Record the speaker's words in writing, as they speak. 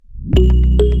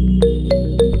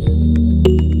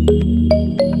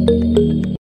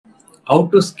how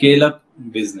to scale up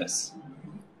business.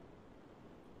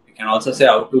 We can also say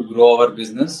how to grow our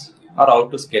business or how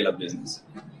to scale up business.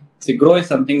 See, grow is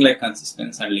something like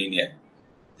consistency and linear.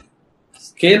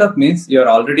 Scale up means you are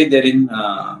already there in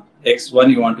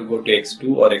X1, you want to go to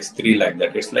X2 or X3 like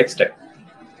that. It's like step.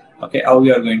 Okay, how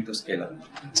we are going to scale up.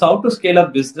 So how to scale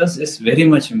up business is very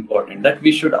much important, that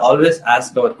we should always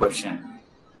ask our question.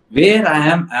 Where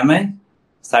am I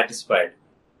satisfied?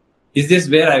 Is this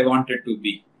where I wanted to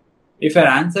be? If your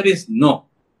answer is no,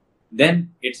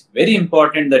 then it's very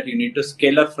important that you need to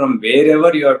scale up from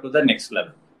wherever you are to the next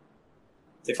level.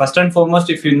 So first and foremost,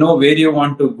 if you know where you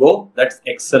want to go, that's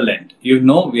excellent. You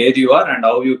know where you are and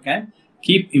how you can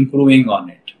keep improving on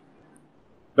it.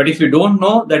 But if you don't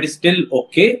know, that is still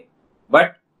okay.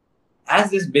 But as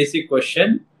this basic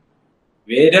question,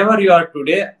 wherever you are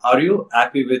today, are you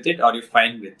happy with it? Are you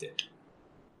fine with it?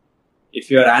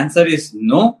 If your answer is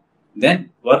no,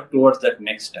 then work towards that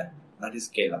next step. That is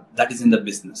scale up. That is in the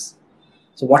business.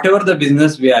 So whatever the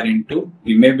business we are into,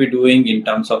 we may be doing in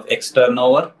terms of X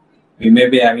turnover. We may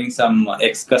be having some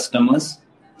X customers.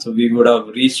 So we would have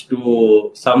reached to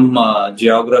some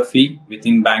geography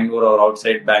within Bangalore or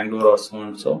outside Bangalore or so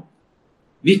and so.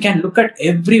 We can look at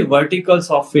every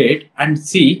verticals of it and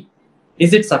see,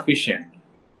 is it sufficient?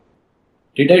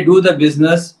 Did I do the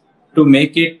business to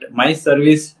make it my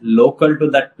service local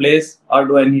to that place, or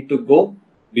do I need to go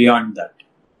beyond that?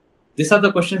 These are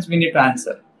the questions we need to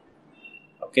answer.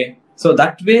 Okay, so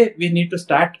that way we need to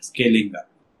start scaling up.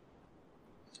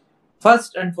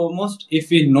 First and foremost,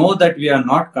 if we know that we are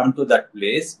not come to that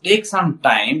place, take some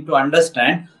time to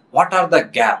understand what are the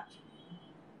gaps.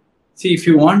 See, if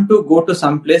you want to go to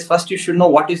some place, first you should know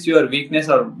what is your weakness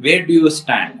or where do you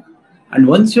stand. And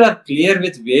once you are clear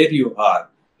with where you are,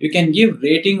 you can give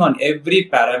rating on every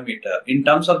parameter in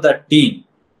terms of the team.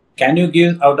 Can you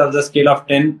give out of the scale of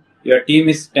 10, your team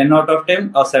is 10 out of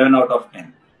 10 or 7 out of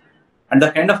 10? And the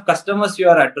kind of customers you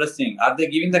are addressing, are they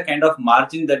giving the kind of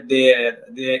margin that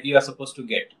you are supposed to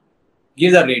get?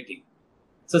 Give the rating.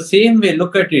 So same way,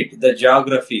 look at it, the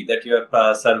geography that you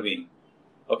are serving.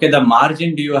 Okay, the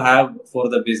margin do you have for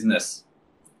the business?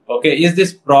 Okay, is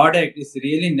this product is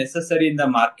really necessary in the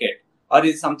market, or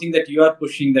is something that you are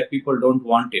pushing that people don't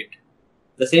want it?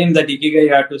 The same that Ikigai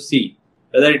you have to see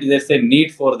whether it is a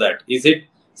need for that. Is it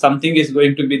something is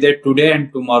going to be there today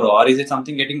and tomorrow, or is it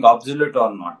something getting obsolete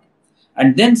or not?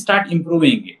 And then start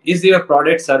improving it. Is your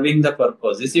product serving the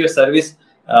purpose? Is your service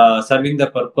serving the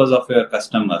purpose of your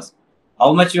customers?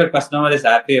 How much your customer is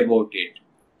happy about it?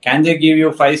 Can they give you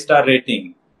 5-star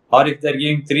rating? Or if they're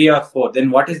giving 3 or 4,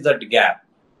 then what is that gap?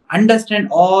 Understand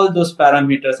all those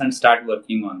parameters and start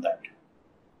working on that.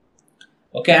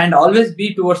 Okay, and always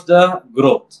be towards the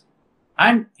growth.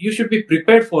 And you should be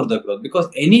prepared for the growth, because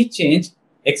any change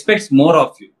expects more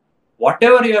of you.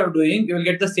 Whatever you are doing, you will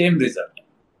get the same result.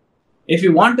 If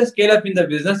you want to scale up in the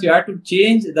business, you have to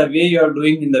change the way you are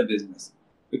doing in the business.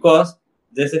 Because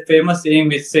there's a famous saying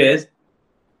which says,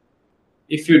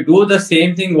 if you do the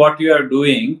same thing what you are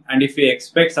doing, and if you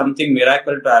expect something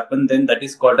miracle to happen, then that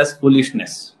is called as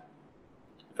foolishness.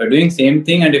 If you're doing same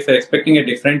thing and if you're expecting a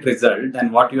different result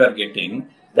than what you are getting,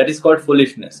 that is called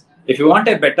foolishness. If you want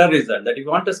a better result, that if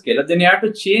you want to scale up, then you have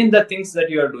to change the things that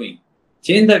you are doing.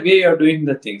 Change the way you are doing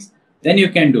the things. Then you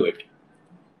can do it.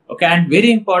 Okay, and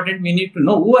very important, we need to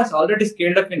know who has already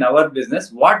scaled up in our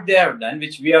business, what they have done,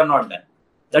 which we have not done.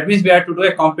 That means we have to do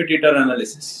a competitor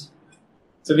analysis.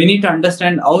 So we need to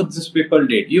understand how these people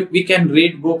did. We can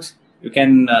read books, you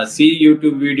can see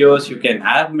YouTube videos, you can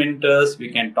have mentors, we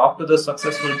can talk to the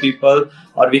successful people,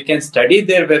 or we can study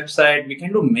their website. We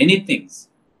can do many things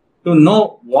to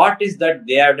know what is that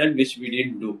they have done which we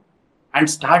didn't do, and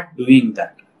start doing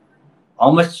that.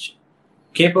 How much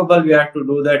capable we have to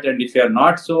do that, and if we are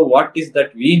not so, what is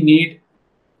that we need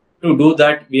to do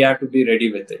that, we have to be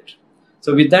ready with it.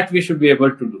 So with that, we should be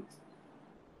able to do.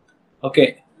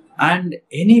 Okay, and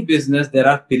any business, there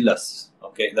are pillars.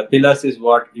 Okay, the pillars is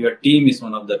what? Your team is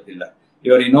one of the pillars.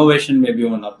 Your innovation may be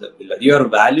one of the pillars. Your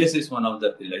values is one of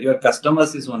the pillars. Your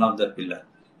customers is one of the pillars.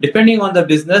 Depending on the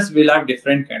business, we'll have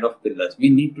different kind of pillars. We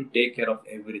need to take care of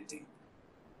everything.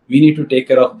 We need to take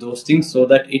care of those things so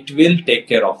that it will take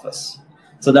care of us.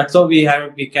 So that's how we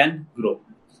can grow.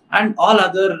 And all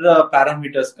other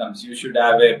parameters comes. You should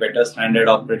have a better standard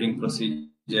operating procedure.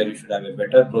 You should have a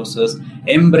better process.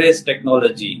 Embrace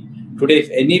technology. Today, if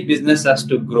any business has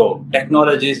to grow,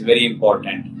 technology is very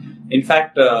important. In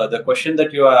fact, the question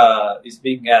that is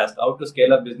being asked, how to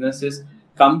scale up business, is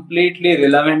completely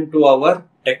relevant to our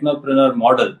technopreneur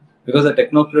model, because the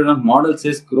technopreneur model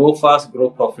says grow fast, grow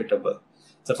profitable.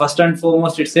 So first and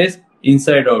foremost, it says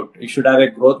inside out. You should have a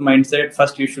growth mindset.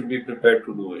 First, you should be prepared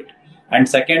to do it. And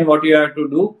second, what you have to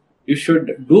do, you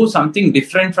should do something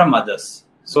different from others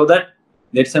so that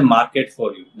there's a market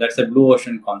for you. That's a blue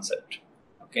ocean concept.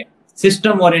 Okay.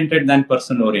 System oriented than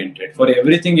person oriented. For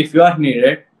everything, if you are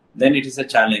needed, then it is a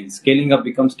challenge. Scaling up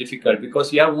becomes difficult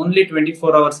because you have only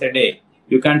 24 hours a day.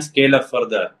 You can't scale up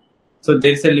further. So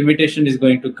there is a limitation is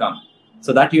going to come.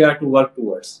 So that you have to work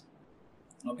towards.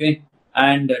 Okay.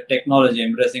 And technology,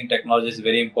 embracing technology is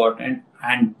very important.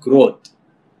 And growth,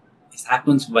 it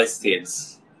happens by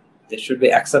sales. There should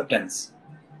be acceptance.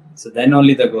 So then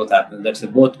only the growth happens. That's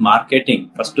both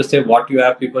marketing. First to say what you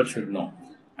have, people should know.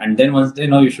 And then once they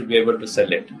know, you should be able to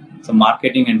sell it. So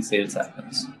marketing and sales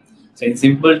happens. So in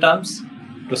simple terms,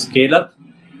 to scale up,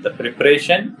 the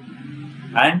preparation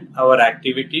and our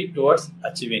activity towards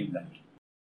achieving that.